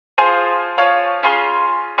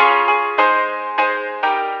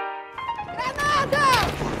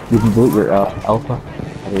Did you delete your alpha?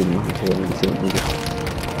 I didn't know until I didn't.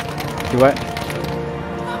 Do what?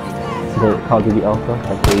 The Call of Duty alpha? I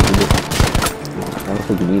deleted it. I don't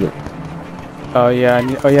think you need it. Oh yeah,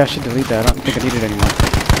 oh yeah, I should delete that. I don't think I need it anymore.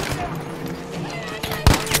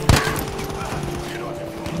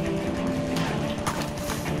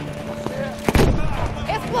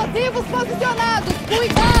 Explosivos posicionados!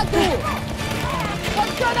 Cuidado!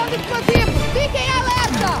 Posicionando explosivos! Fiquem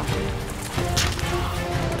alerta!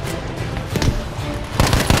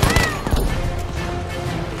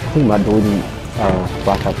 I think about deleting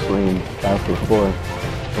Black Ops 3 and Battlefield 4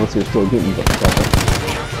 once you're still getting stuff.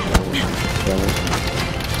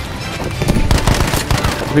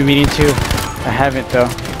 I've been meaning to. I haven't though.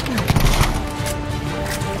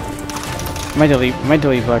 I might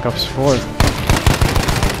delete Black Ops 4.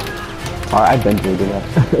 I've been deleting that.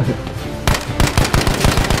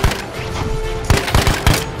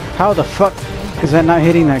 How the fuck is that not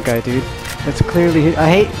hitting that guy, dude? That's clearly hit. I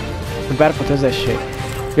hate when Battlefield does that shit.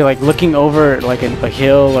 You're like looking over like a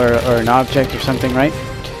hill or an object or something, right?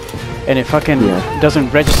 And it fucking doesn't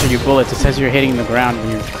register your bullets. It says you're hitting the ground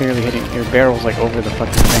when you're clearly hitting your barrel's like over the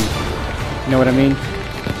fucking thing. You know what I mean?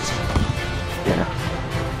 Yeah.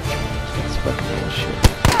 It's fucking bullshit.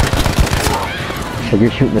 Like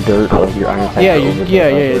you're shooting the dirt or your iron sights. Yeah,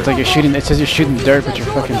 it's like you're shooting. It says you're shooting the dirt, but your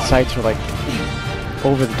fucking sights are like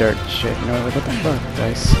over the dirt and shit. You know, like what the fuck,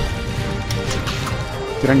 dice?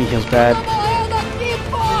 Dude, our knee heals bad.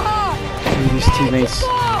 These teammates.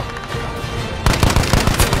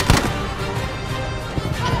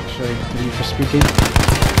 Actually, thank you for speaking.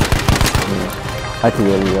 Yeah. I can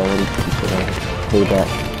really already play that.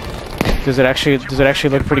 Does it actually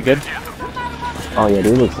look pretty good? Oh yeah,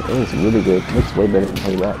 dude, it looks really good. It looks way better than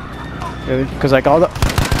playback. Really? Because like all the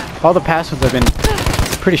past ones have been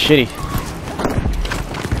pretty shitty.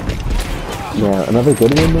 Yeah, another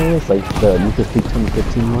good one though is like the Need for Speed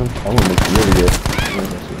 2015 one. That one looks really good.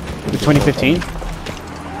 The 2015? Yeah.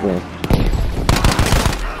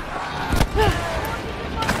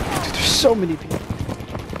 Dude, there's so many people.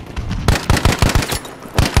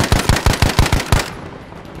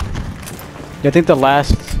 Yeah, I think the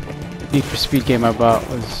last Need for Speed game I bought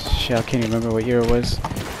was, shit, I can't even remember what year it was.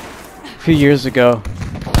 A few years ago.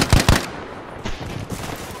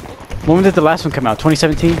 When did the last one come out?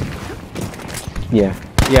 2017? Yeah.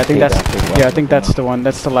 Yeah, I think I think that's the one.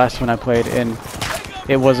 That's the last one I played, and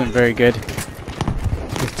it wasn't very good.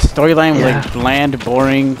 The storyline was like bland,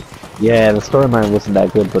 boring. Yeah, the storyline wasn't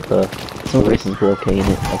that good, but the races were okay in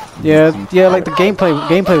it. Like, yeah, like the gameplay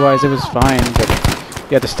wise, it was fine, but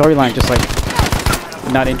yeah, the storyline just like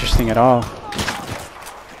not interesting at all.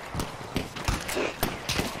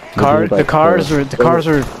 The cars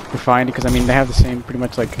were fine because I mean they have the same pretty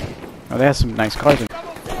much like. Oh, they have some nice cars.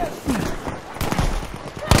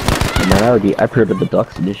 Man, I pre-ordered the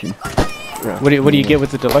deluxe edition. Yeah. What do you get with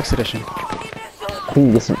the deluxe edition? I think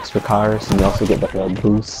you get some extra cars, and you also get like a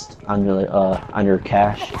boost on your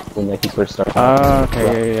cash when like you first start. Oh,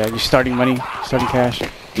 okay, yeah. Your starting money, starting cash.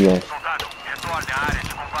 Yeah.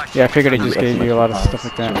 Yeah, I figured it just gave you a lot of stuff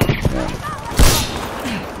like that.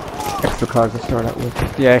 Yeah. Extra cars to start out with.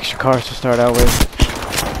 Yeah, extra cars to start out with.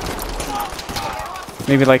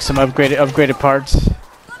 Maybe like some upgraded parts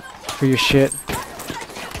for your shit.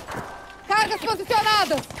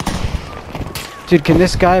 Dude, can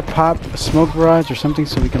this guy pop a smoke barrage or something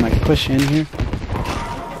so we can like push in here?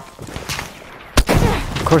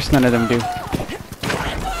 Of course none of them do.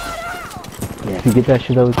 Yeah, if you get that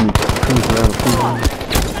shit out, we can cruise around the freeway.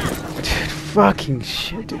 Dude, fucking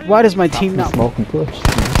shit, dude. Why does my team not smoke and push? You know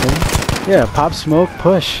what I'm saying? Yeah, pop, smoke,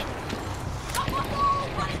 push.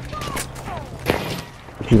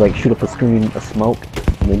 If you like shoot up a screen of smoke,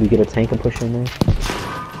 maybe get a tank and push in there.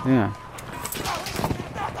 Yeah.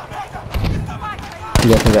 You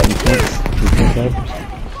guys got any tanks?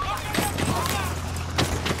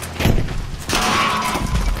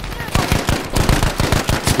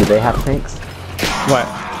 Do they have tanks? What?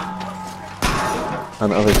 On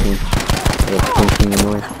the other team.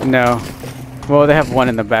 No. Well, they have one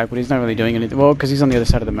in the back, but he's not really doing anything. Well, because he's on the other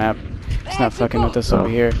side of the map. He's not fucking with us over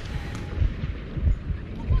here.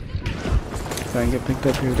 So I can get picked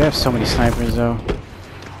up here. They have so many snipers, though.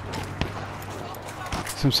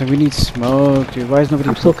 So I'm saying we need smoke, dude. Why is nobody?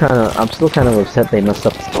 I'm still kind of upset they messed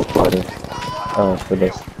up the smoke button for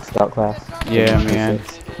this scout class. Yeah, man.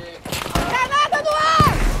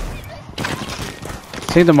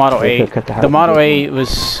 See the Model 8. The Model 8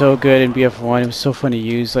 was so good in BF1. It was so fun to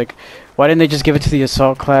use. Like, why didn't they just give it to the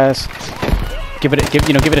assault class? Give it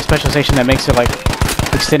a specialization that makes it like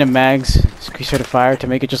extended mags, increase rate of fire to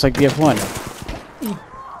make it just like BF1.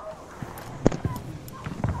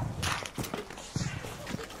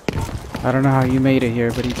 I don't know how you made it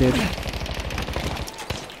here, but he did.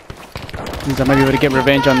 Means I might be able to get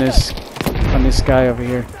revenge on this guy over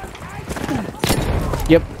here.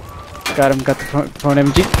 Yep. Got him. Got the prone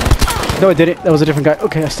MG. No, I didn't. That was a different guy.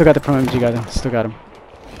 Okay, I still got the prone MG guy though. Still got him.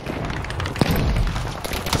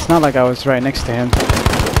 It's not like I was right next to him.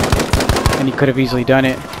 And he could have easily done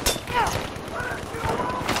it.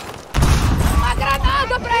 Uma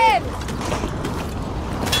granada pra ele!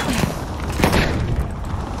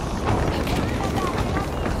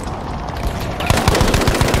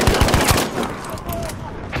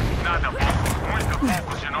 Nada bom. Muito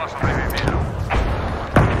poucos de nós sobreviveram.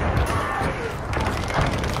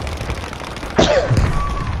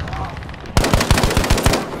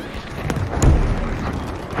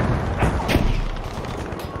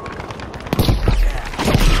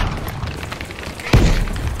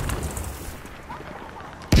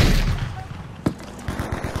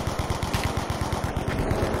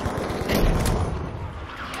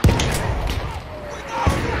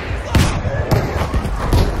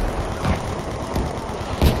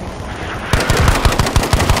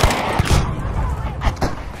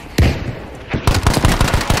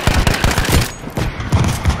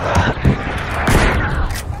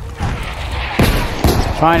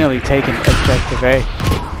 Finally taken objective A.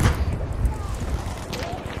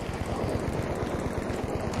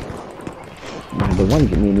 Man, they want to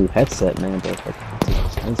get me a new headset, man, but like,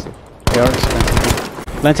 it's expensive. They are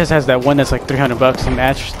expensive. Lentis has that one that's like $300. Them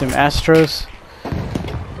Astros.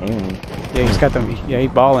 Damn. Yeah, he's got them. Yeah, he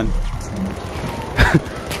ballin'.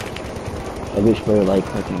 I wish we were like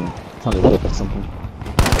fucking $100 or something.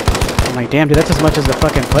 I'm like, damn, dude, that's as much as the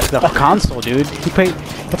fucking the console, dude. He paid.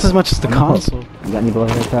 That's as much as the console. You got any blood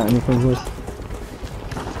like that? Anything with?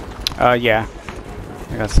 Yeah.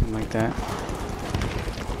 I got something like that.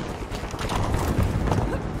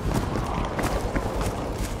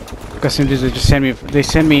 Got some dudes that just send me. They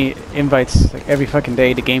send me invites like every fucking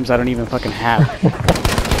day to games I don't even fucking have.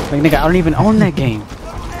 Like, nigga, I don't even own that game.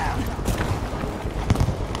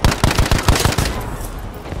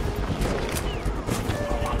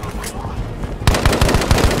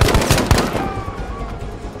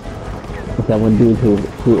 That one dude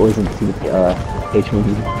who always into the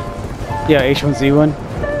H1Z. Yeah, H1Z1.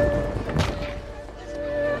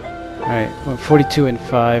 Alright, well, 42 and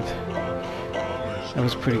 5. That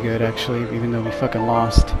was pretty good actually, even though we fucking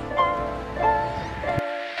lost.